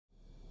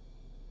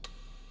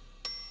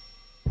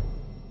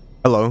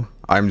Hello,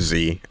 I'm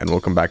Z, and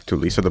welcome back to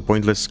Lisa the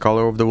Pointless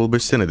Scholar of the Wilbur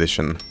Sin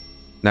edition.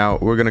 Now,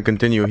 we're gonna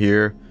continue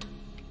here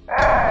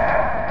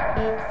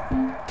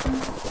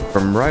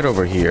from right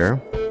over here,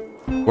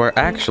 where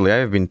actually I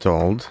have been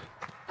told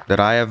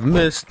that I have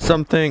missed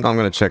something. I'm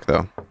gonna check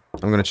though.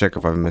 I'm gonna check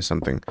if I've missed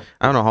something.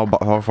 I don't know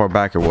how far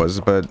back it was,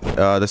 but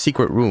the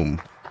secret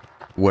room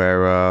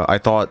where I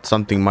thought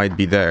something might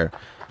be there.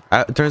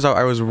 It turns out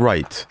I was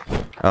right.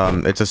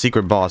 It's a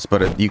secret boss,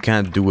 but you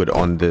can't do it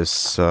on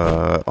this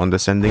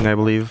ending, I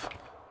believe.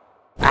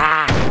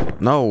 Ah!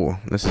 No!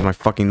 This is my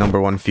fucking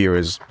 #1 fear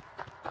is...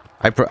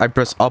 I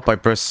press up, I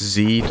press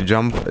Z to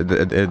jump,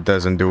 it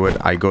doesn't do it.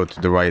 I go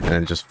to the right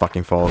and it just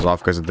fucking falls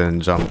off because it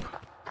didn't jump.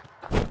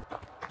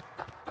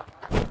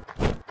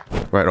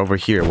 Right over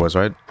here it was,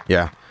 right?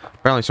 Yeah.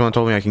 Apparently someone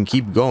told me I can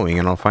keep going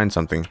and I'll find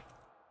something.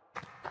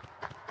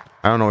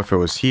 I don't know if it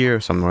was here,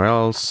 somewhere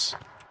else.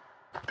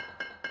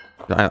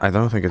 I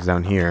don't think it's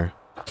down here.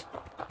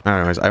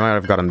 Anyways, I might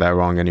have gotten that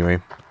wrong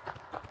anyway.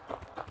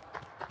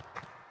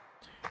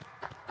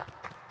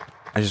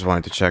 I just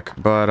wanted to check,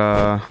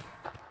 but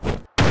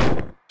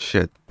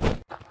shit.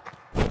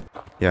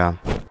 Yeah.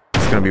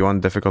 It's gonna be one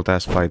difficult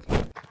ass fight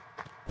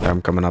that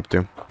I'm coming up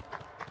to.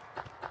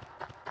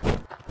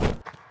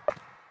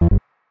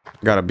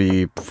 Gotta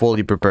be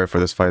fully prepared for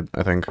this fight,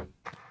 I think.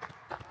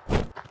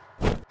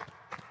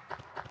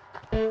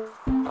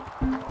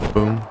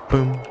 Boom,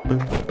 boom, boom,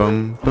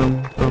 boom,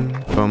 boom, boom,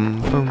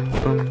 boom, boom,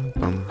 boom,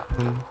 boom,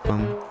 boom,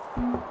 boom.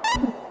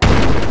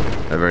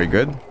 Very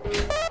good.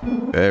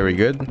 Very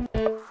good.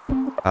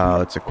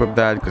 Let's equip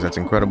that, because that's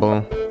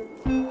incredible.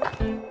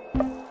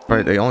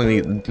 Right, it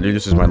only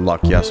reduces my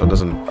luck, yeah, so it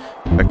doesn't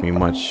affect me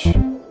much.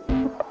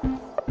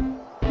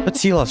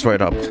 Let's heal us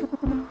right up.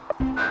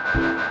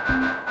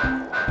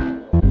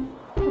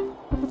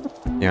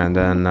 Yeah, and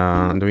then,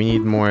 do we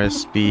need more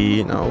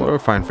SP? No, we're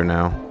fine for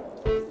now.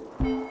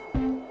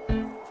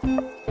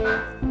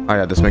 Oh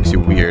yeah, this makes you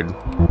weird.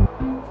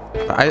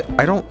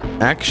 I don't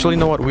actually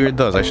know what weird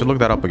does. I should look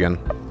that up again.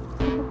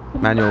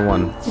 Manual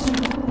 1.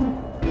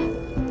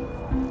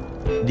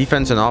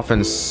 Defense and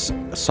offense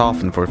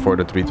soften for 4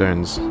 to 3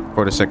 turns.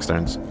 4 to 6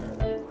 turns.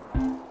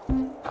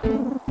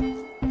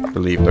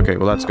 Relieved. Okay,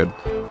 well that's good.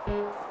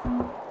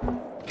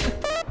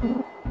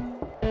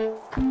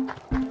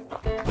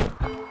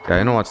 Yeah,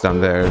 I know what's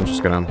down there. I'm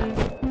just gonna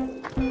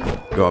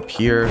go up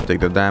here, take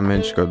the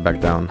damage, go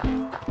back down.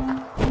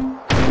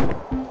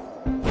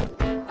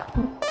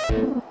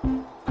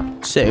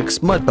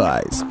 6 mud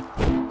pies.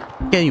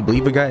 Can you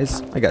believe it,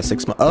 guys? I got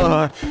 6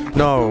 mud.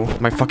 No,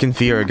 my fucking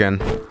fear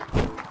again.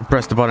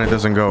 Press the button, it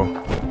doesn't go.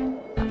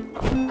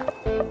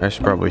 I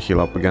should probably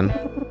heal up again.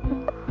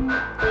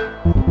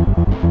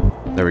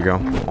 There we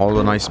go. All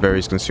the nice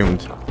berries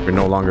consumed. We're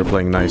no longer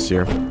playing nice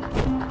here.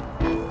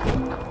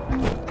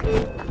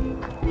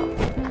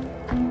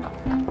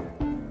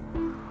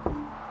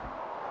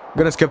 I'm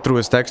gonna skip through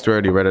his text. We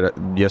already read it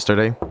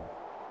yesterday.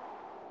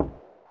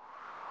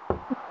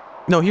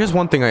 No, here's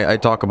one thing I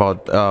talk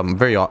about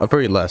very not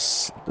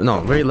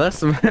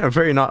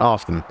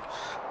often.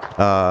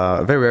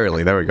 Very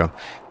rarely. There we go.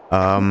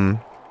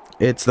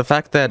 It's the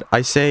fact that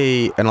I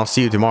say, and I'll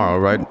see you tomorrow,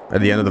 right?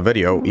 At the end of the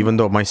video, even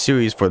though my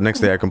series for the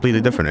next day are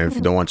completely different. If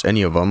you don't watch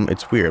any of them,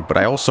 it's weird. But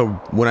I also,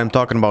 when I'm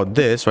talking about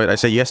this, right, I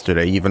say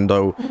yesterday, even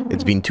though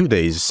it's been 2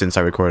 days since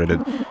I recorded it.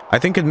 I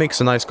think it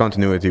makes a nice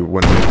continuity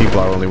when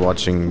people are only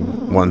watching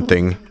one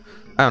thing.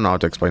 I don't know how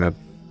to explain it.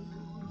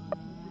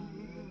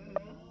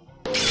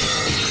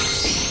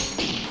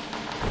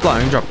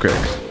 Flying dropkick.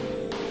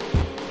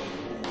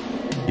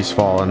 He's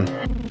fallen.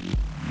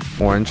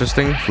 More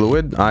interesting.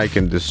 Fluid. I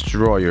can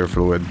destroy your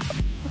fluid.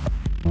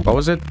 What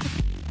was it?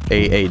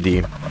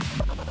 AAD.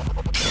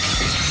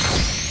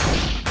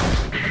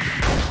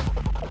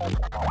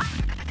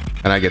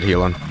 And I get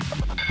healing.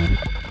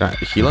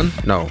 Healing?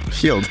 No.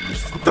 Healed.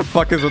 What the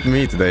fuck is with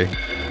me today?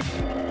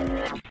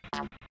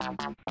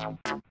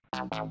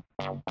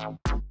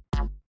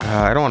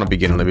 I don't want to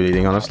begin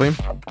bleeding, honestly.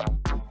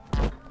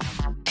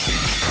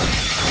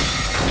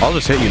 I'll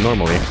just hit you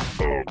normally.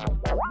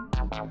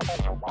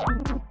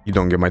 You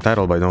don't get my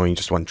title by knowing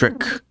just one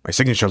trick. My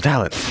signature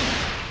talent.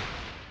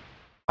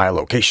 My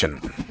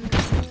location.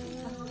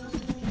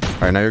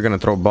 Alright, now you're gonna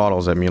throw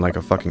bottles at me like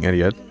a fucking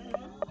idiot.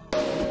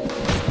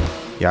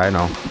 Yeah, I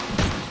know.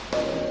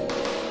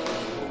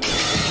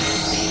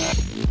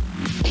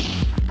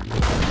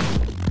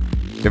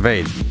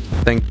 Evade.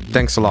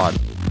 Thanks a lot.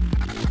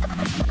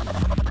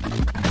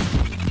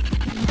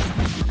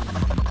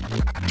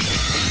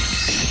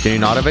 Can you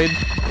not evade?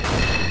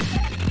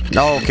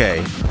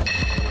 Okay.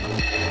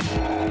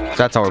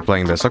 That's how we're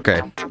playing this.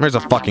 Okay. There's a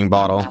fucking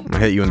bottle. I'm gonna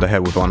hit you in the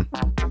head with one.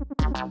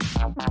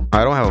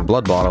 I don't have a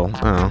blood bottle.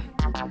 Oh.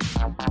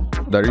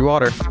 Dirty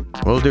water.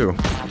 Will do.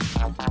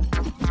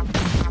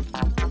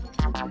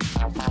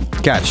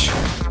 Catch.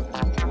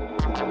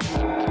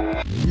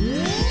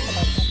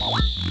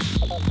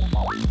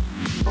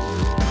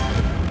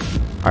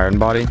 Iron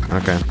body?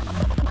 Okay.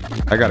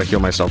 I gotta heal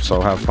myself,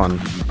 so have fun.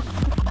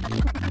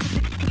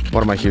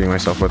 What am I healing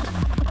myself with?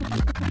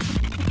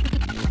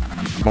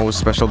 Mo's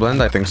special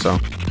blend? I think so.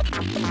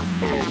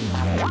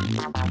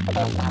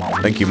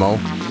 Thank you, Mo.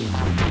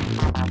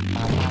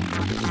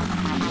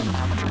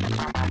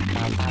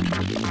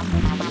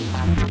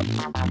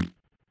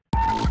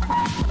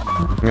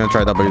 I'm gonna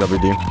try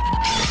WWD.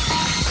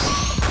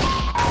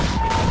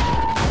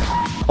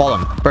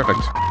 Fallen. Perfect.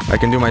 I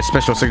can do my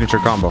special signature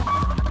combo.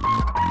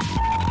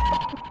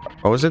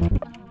 What was it?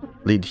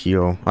 Lead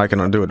heal. I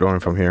cannot do it going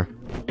from here.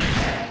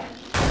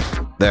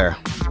 There.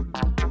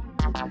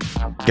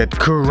 Get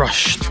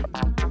crushed.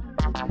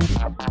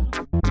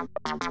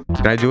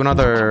 Can I do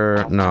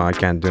another? No, I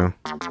can't do.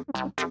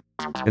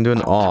 I can do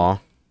an awe.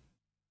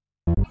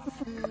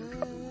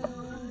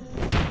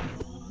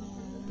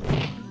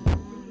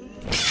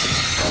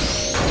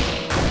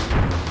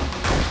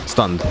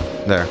 Stunned.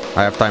 There.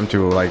 I have time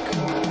to, like,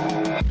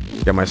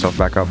 get myself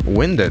back up.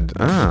 Winded.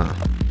 Ah.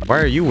 Why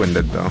are you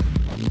winded, though?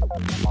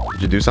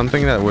 Did you do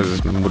something that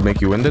would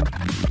make you winded?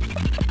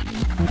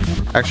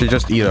 Actually,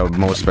 just eat a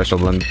most special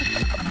blend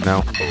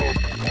now.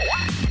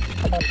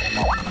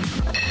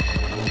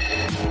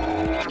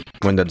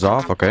 Winded's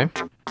off, okay.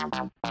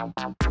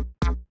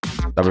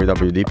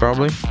 WWD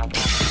probably.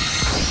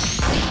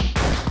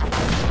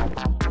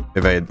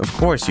 Evade. Of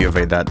course you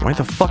evade that. Why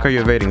the fuck are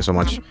you evading so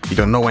much? You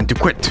don't know when to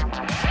quit.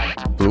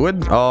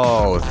 Fluid?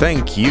 Oh,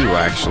 thank you,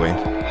 actually.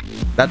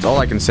 That's all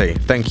I can say.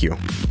 Thank you.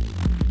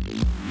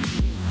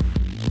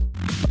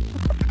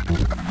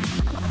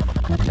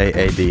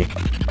 AAD.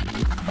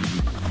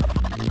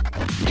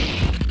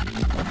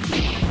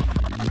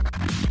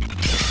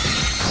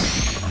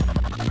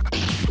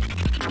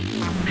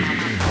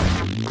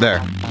 There.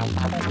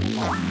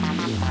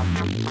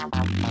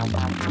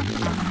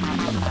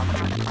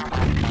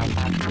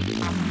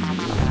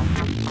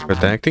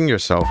 Protecting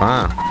yourself,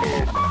 huh?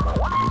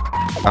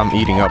 I'm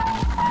eating up.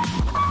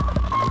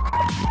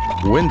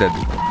 Winded.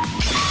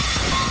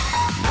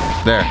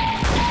 There.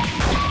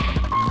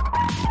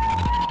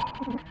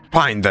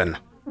 Fine then.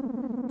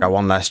 Got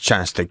one last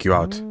chance to take you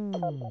out.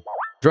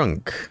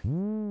 Drunk.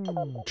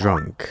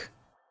 Drunk.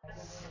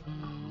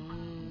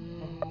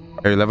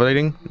 Are you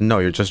levitating? No,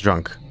 you're just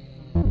drunk.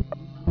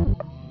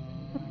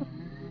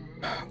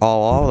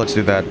 Oh, let's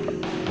do that.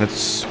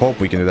 Let's hope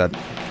we can do that.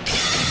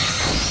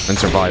 And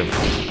survive.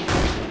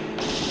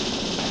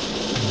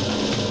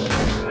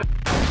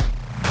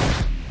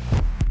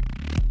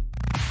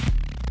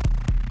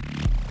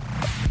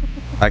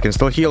 I can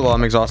still heal while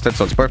I'm exhausted,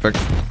 so it's perfect.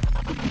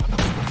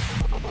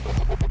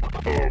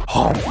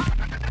 Oh.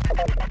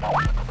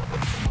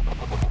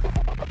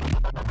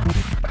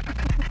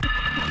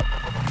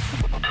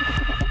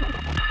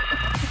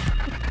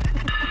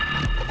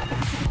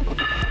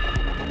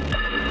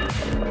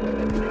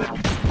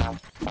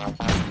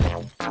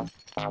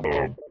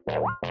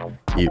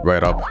 Eat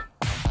right up.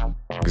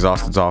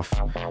 Exhausted's off.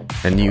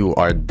 And you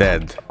are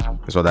dead.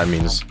 Is what that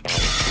means.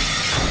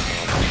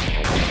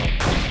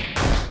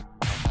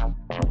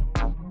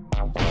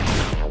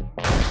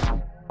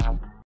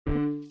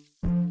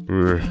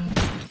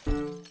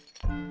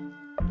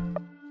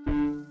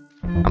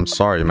 I'm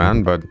sorry,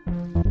 man, but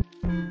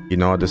you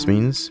know what this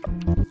means?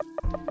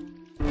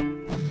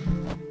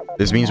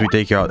 This means we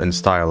take you out in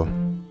style.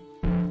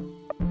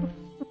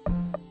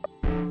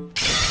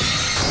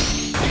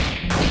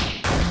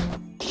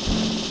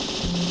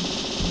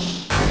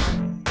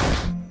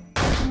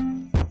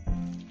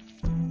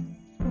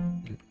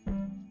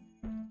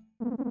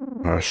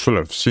 I should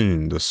have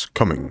seen this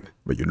coming,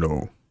 but you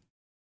know,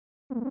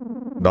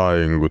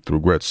 dying with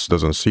regrets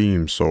doesn't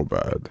seem so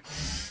bad.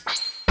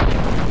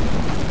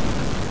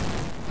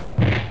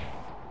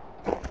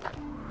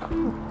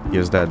 He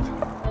is dead.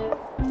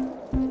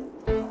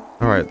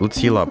 Alright, let's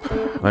heal up.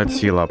 Let's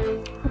heal up.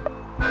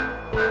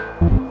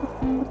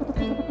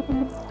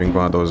 Drink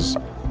one of those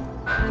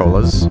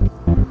colas.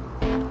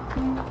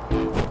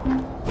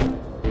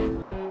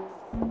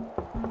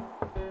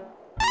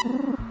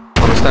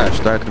 Stash,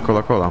 Diet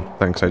Coca-Cola.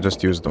 Thanks, I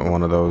just used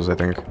one of those, I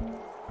think.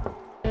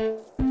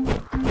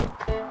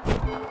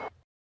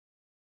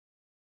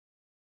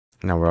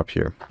 Now we're up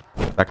here.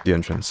 Back to the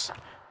entrance.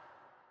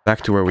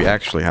 Back to where we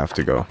actually have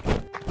to go.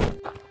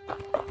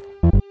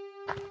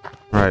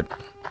 Right.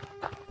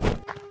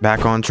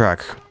 Back on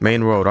track.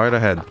 Main road, right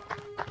ahead.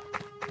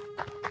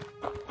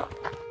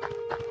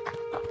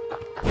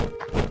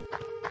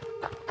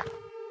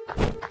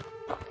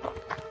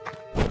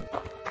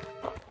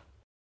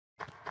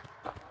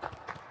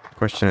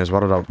 Question is,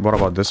 what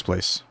about this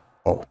place?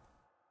 Oh.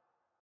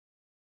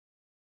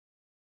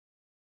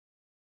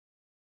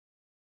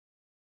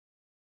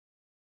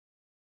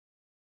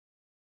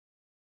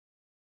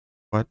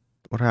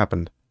 What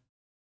happened?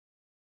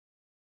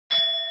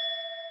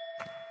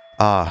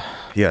 Ah,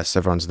 yes,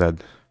 everyone's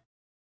dead.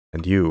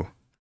 And you.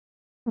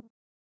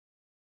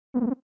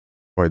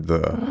 Quite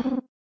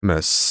the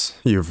mess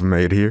you've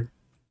made here.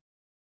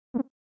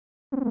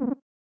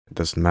 It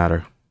doesn't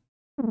matter.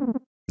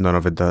 None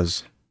of it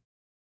does.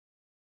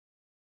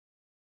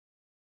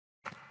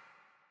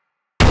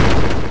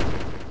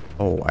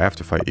 Oh, I have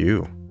to fight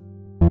you.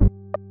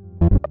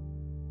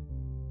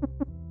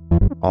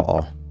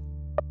 Uh-oh.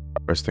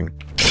 First thing.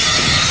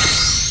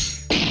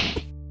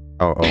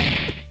 Oh, oh.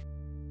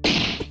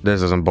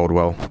 This doesn't bode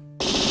well.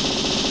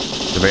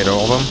 Evade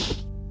all of them?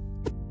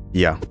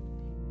 Yeah.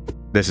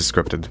 This is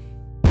scripted.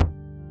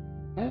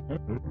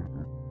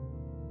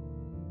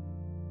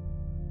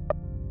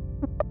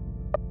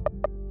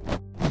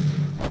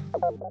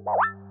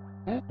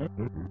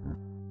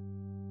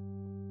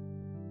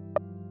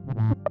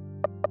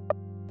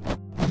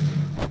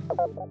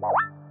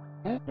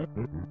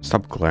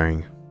 Stop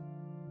glaring.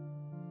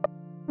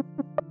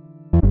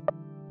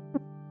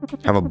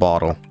 Have a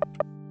bottle.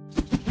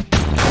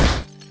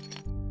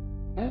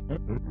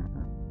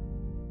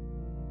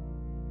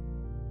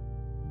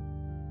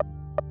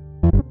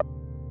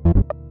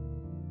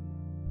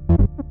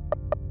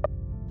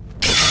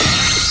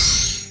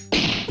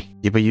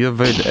 Yeah, but you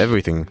avoid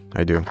everything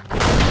I do.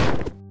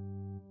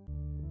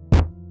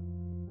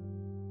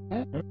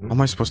 How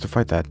am I supposed to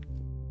fight that?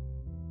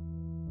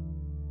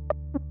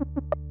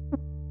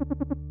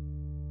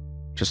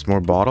 Just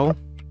more bottle?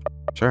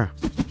 Sure.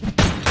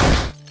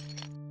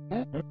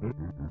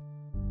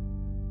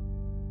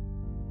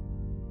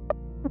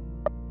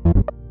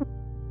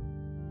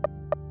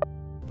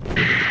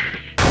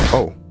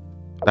 Oh,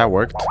 that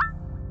worked.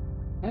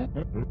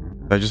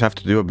 I just have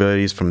to do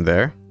abilities from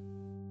there.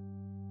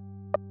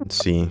 Let's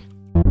see.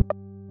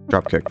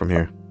 Dropkick from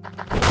here.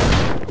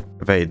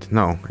 Evade.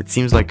 No, it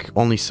seems like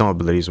only some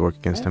abilities work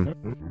against him.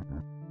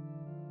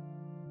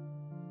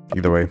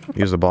 Either way,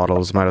 use the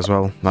bottles, might as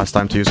well. Last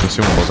time to use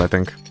consumables, I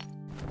think.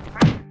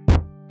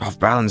 Off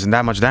balance and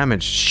that much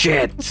damage.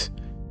 Shit!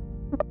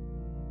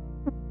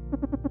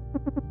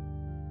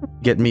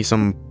 Get me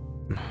some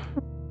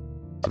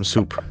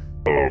soup.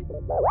 Give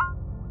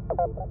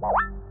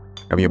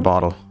me a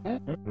bottle.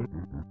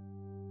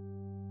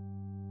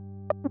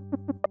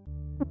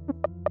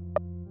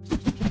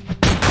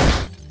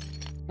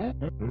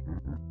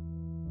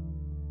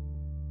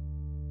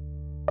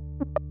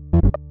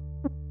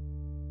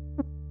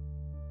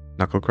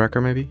 Knuckle cracker,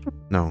 maybe?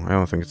 No, I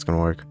don't think it's gonna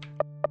work.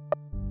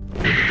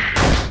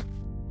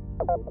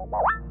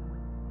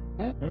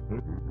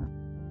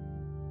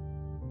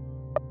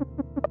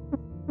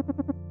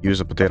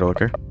 Use a potato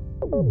liquor.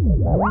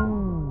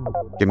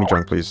 Get me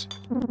drunk, please.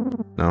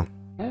 No.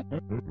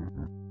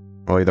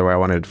 Well, either way, I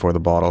wanted it for the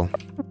bottle.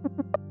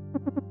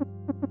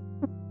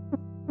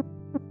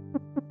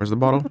 Where's the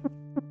bottle?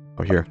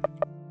 Oh, here.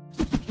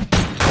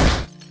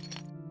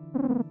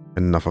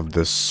 Enough of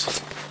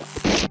this.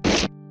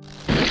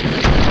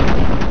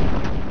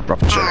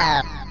 Rupture.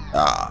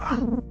 Ah.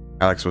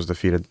 Alex was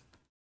defeated.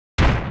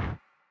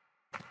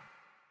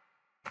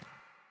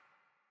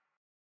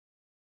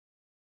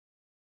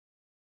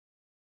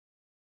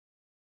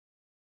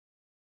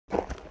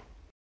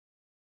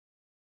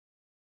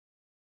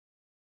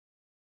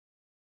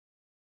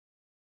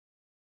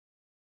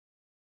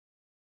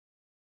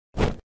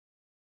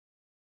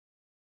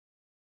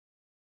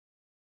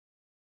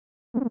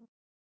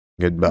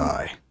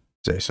 Goodbye,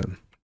 Jason.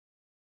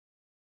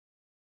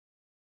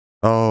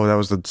 Oh, that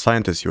was the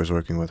scientist he was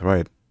working with,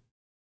 right?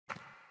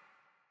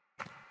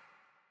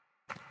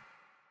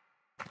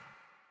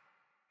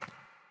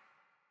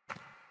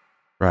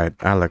 Right,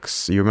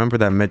 Alex, you remember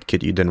that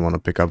medkit you didn't want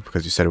to pick up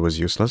because you said it was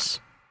useless?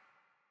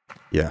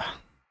 Yeah.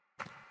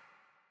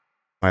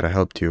 Might have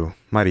helped you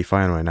mighty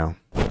fine right now.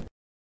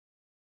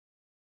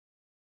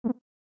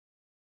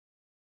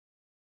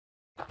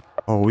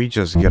 Oh, we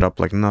just get up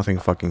like nothing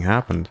fucking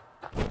happened.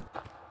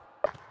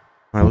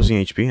 Am I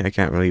losing HP? I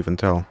can't really even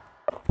tell.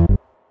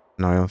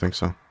 No, I don't think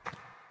so.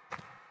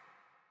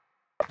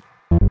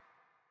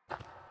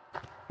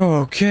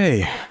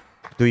 Okay.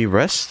 Do we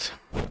rest?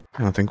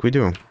 I don't think we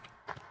do.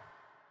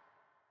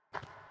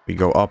 We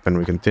go up and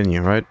we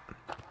continue, right?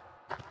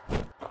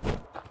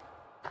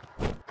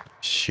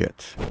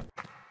 Shit.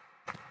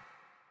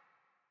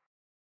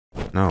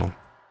 No,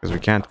 because we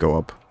can't go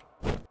up.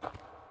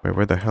 Wait,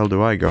 where the hell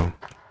do I go?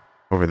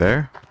 Over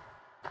there?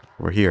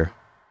 Over here?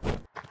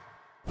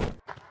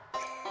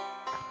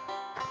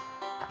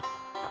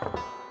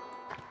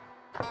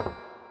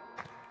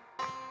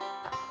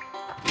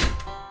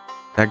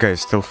 That guy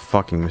is still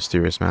fucking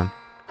mysterious, man.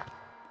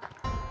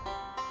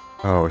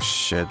 Oh,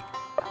 shit.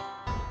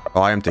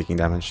 Oh, I am taking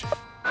damage.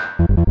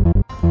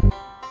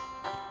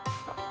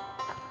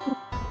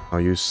 No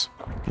use.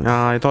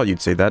 Nah, I thought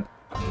you'd say that.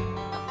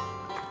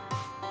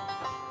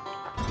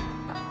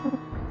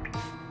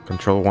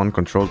 Control 1,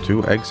 control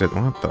 2, exit.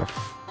 What the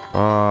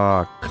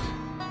fuck?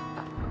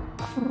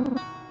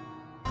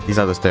 These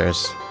are the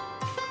stairs.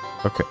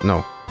 Okay,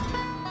 no.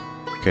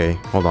 Okay,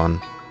 hold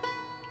on.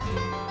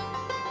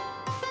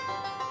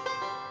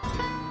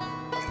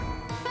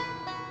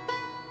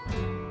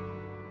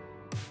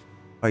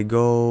 I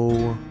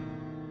go...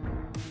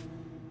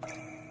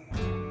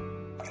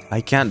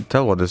 I can't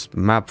tell what this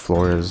map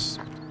floor is.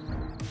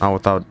 Not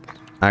without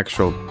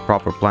actual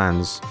proper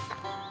plans.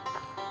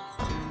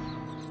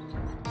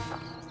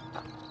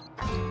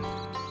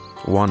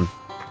 1.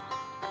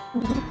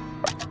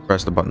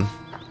 Press the button.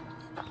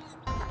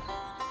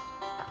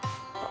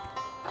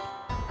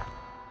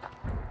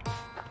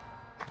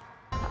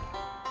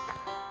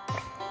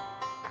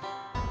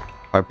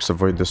 Pipes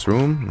avoid this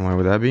room. Why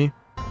would that be?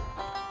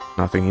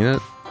 Nothing in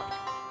it.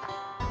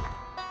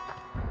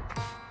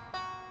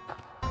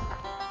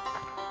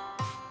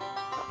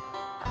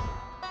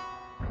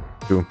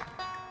 Two.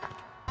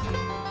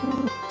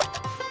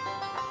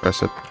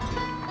 Press it.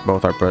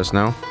 Both are pressed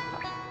now.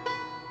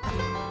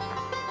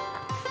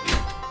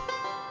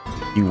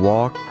 He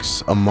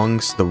walks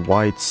amongst the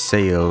white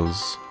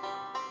sails.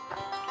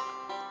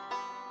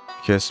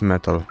 Kiss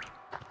metal.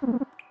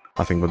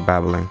 Nothing but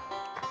babbling.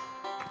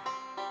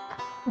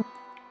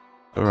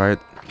 Alright.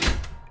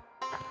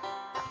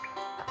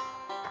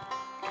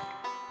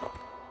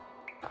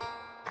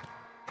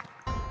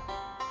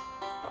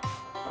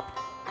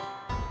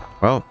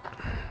 Well,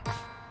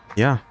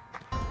 yeah.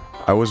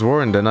 I was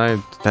warned, and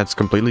that's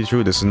completely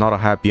true. This is not a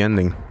happy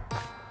ending.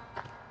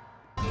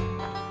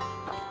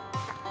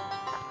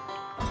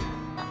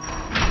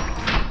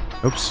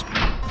 Oops.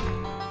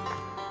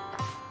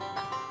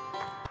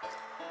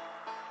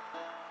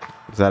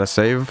 Is that a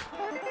save?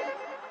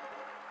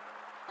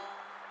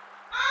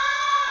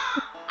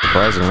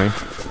 Surprisingly.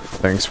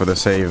 Thanks for the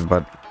save,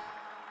 but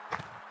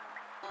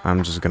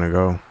I'm just gonna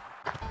go.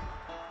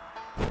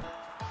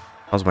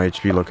 How's my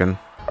HP looking?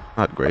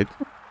 Not great.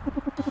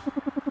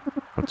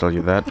 I'll tell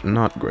you that.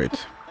 Not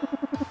great.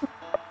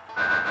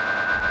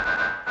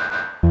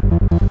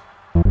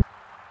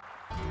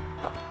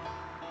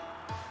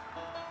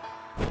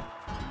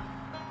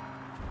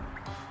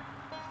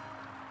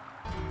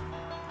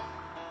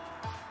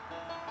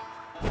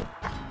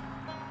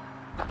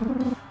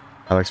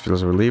 Alex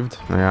feels relieved.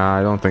 Yeah,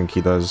 I don't think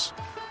he does.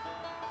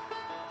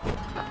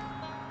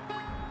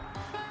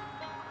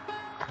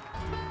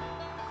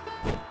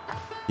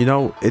 You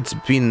know, it's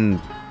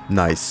been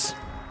nice.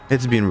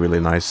 It's been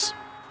really nice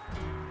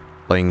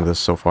playing this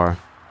so far.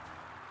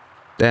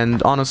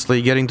 And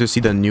honestly, getting to see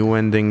the new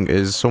ending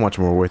is so much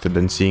more worth it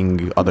than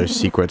seeing other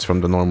secrets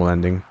from the normal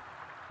ending.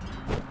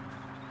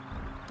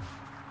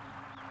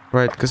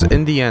 Right, because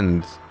in the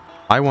end,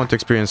 I want to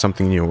experience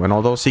something new. And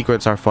although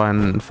secrets are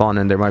fun,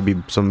 and there might be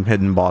some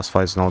hidden boss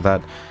fights and all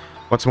that,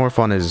 what's more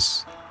fun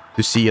is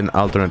to see an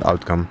alternate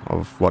outcome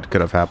of what could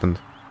have happened.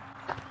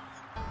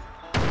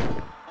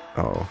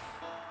 Oh,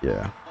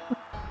 yeah.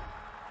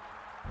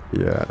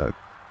 Yeah,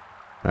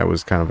 I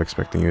was kind of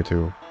expecting you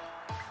to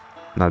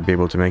not be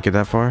able to make it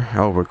that far.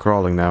 Oh, we're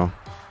crawling now.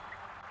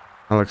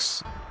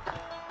 Alex,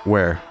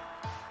 where?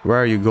 Where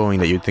are you going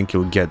that you think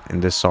you'll get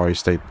in this sorry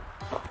state?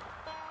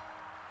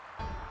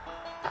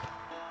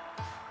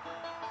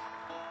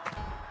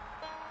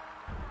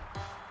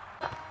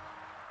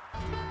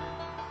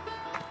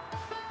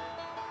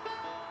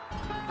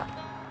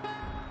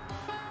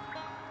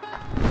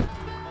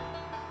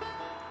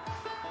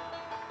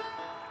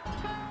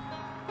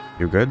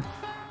 You good?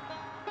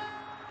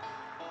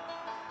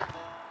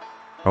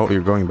 Oh,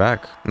 you're going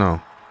back? No.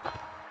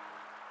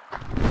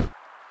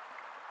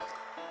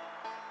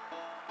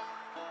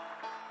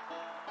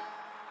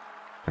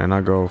 Can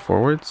I go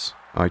forwards?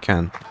 Oh, I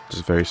can.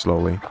 Just very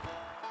slowly.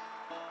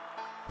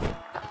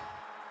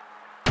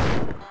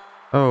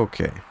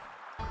 Okay.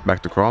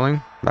 Back to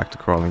crawling? Back to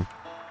crawling.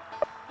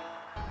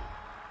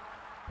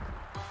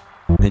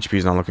 HP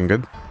is not looking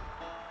good.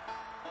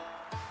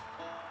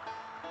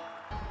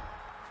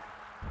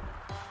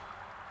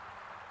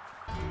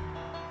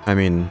 I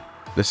mean,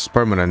 this is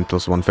permanent until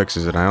someone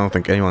fixes it. I don't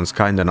think anyone's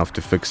kind enough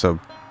to fix a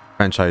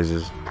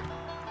franchise's...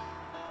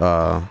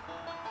 yeah,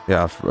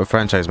 a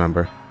franchise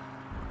member.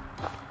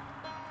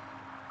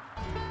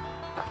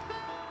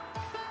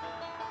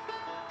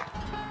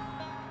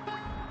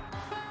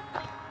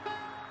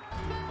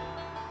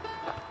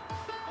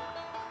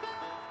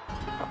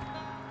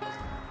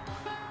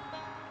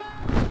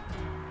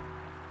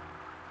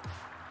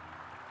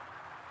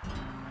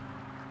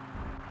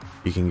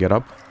 You can get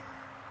up.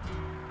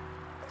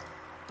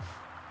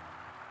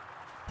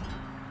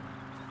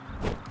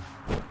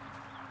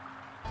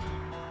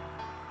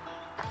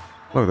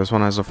 Look, this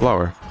one has a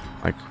flower,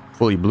 like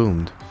fully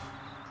bloomed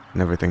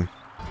and everything.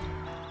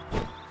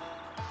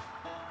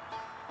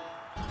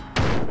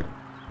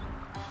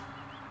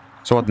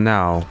 So what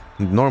now?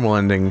 Normal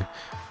ending.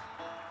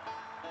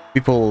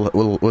 People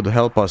would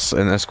help us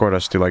and escort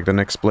us to like the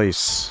next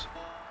place.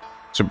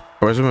 So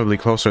presumably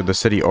closer to the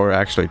city or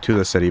actually to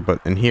the city,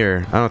 but in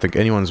here, I don't think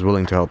anyone's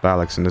willing to help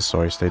Alex in this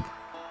sorry state.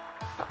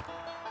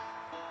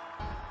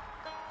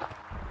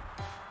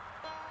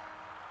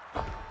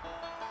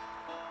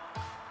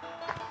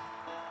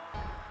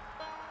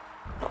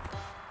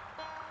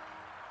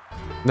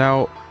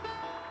 Now,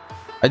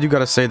 I do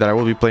gotta say that I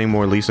will be playing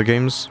more Lisa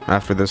games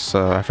after this,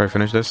 after I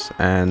finish this,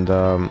 and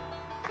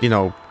you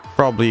know,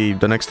 probably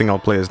the next thing I'll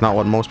play is not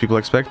what most people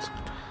expect.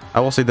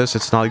 I will say this: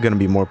 it's not gonna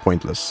be more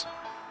pointless.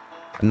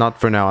 Not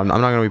for now. I'm not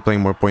gonna be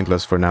playing more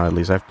pointless for now, at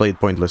least. I've played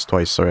pointless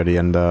twice already,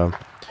 and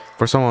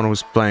for someone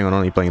who's planning on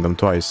only playing them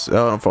twice,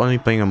 for only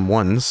playing them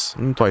once,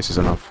 twice is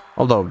enough.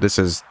 Although this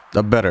is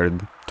a better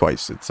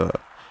twice. It's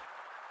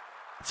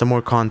a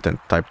more content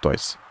type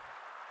twice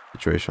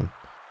situation.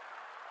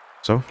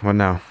 So, what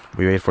now?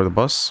 We wait for the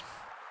bus.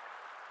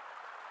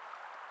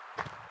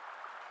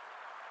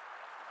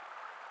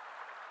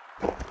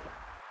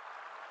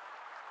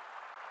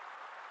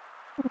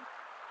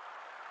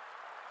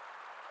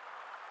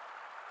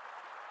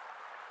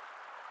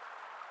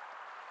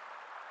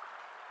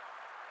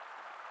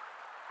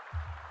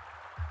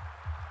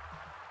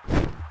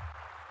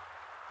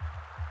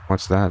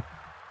 What's that?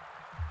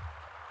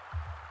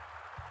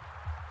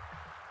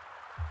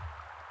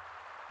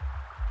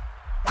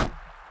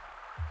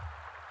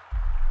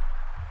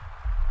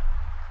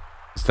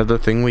 Is that the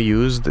thing we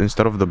used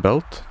instead of the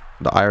belt?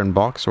 The iron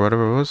box or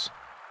whatever it was?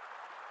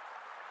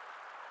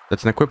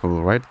 That's an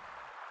equipable, right?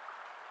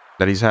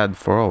 That he's had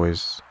for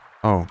always.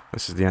 Oh,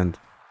 this is the end.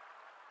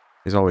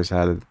 He's always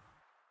had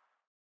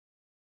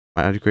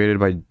it. Created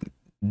by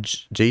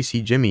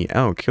JC Jimmy.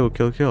 Oh, kill.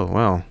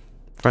 Wow.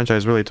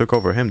 Franchise really took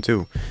over him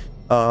too.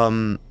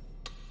 I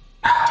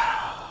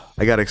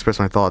gotta express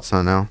my thoughts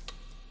on now.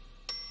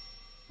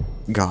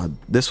 God,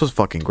 this was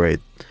fucking great.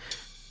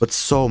 But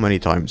so many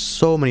times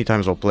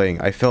while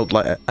playing, I felt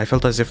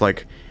as if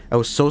like I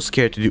was so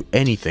scared to do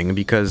anything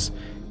because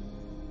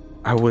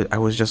I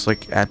was just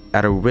like at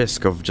a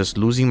risk of just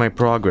losing my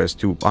progress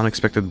to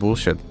unexpected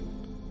bullshit.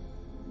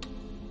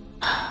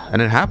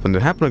 And it happened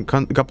a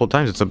couple of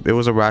times. It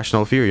was a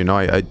rational fear, you know.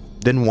 I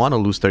didn't want to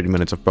lose 30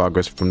 minutes of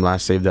progress from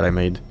last save that I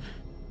made.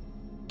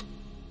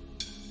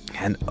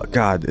 And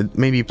God, it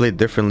made me play it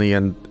differently,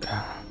 and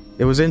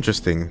it was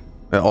interesting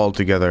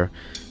altogether.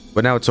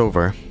 But now it's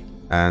over,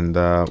 and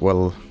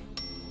well,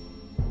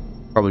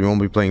 probably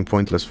won't be playing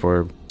Pointless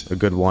for a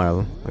good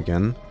while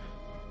again.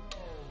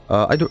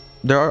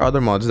 There are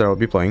other mods that I'll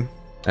be playing,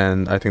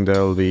 and I think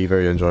they'll be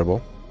very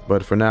enjoyable.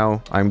 But for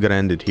now, I'm gonna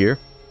end it here.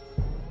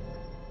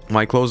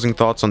 My closing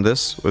thoughts on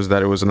this was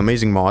that it was an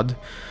amazing mod,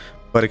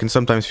 but it can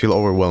sometimes feel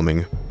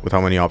overwhelming with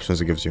how many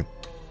options it gives you.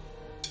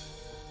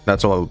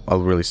 That's all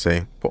I'll really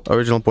say.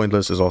 Original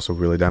Pointless is also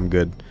really damn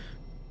good.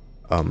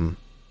 It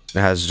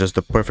has just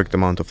the perfect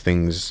amount of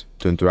things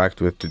to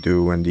interact with, to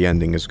do, and the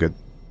ending is good.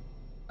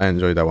 I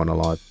enjoyed that one a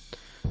lot.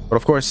 But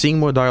of course, seeing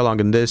more dialogue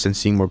in this and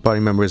seeing more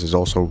party members is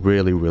also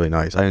really, really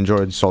nice. I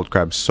enjoyed Salt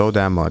Crab so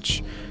damn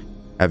much,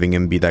 having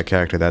him be that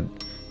character that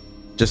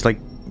just like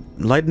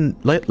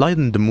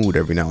lighten the mood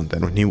every now and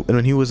then.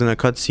 When he was in a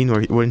cutscene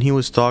or when he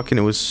was talking,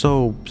 it was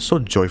so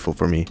joyful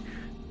for me.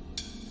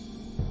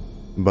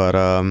 But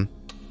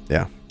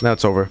yeah,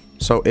 that's over.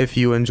 So if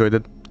you enjoyed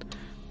it,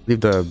 leave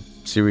the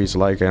series a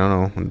like. I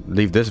don't know,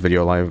 leave this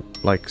video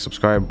like,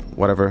 subscribe,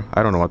 whatever.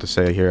 I don't know what to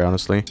say here,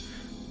 honestly.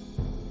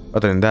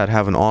 Other than that,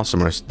 have an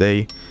awesome rest of the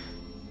day,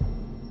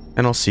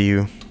 and I'll see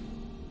you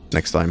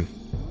next time.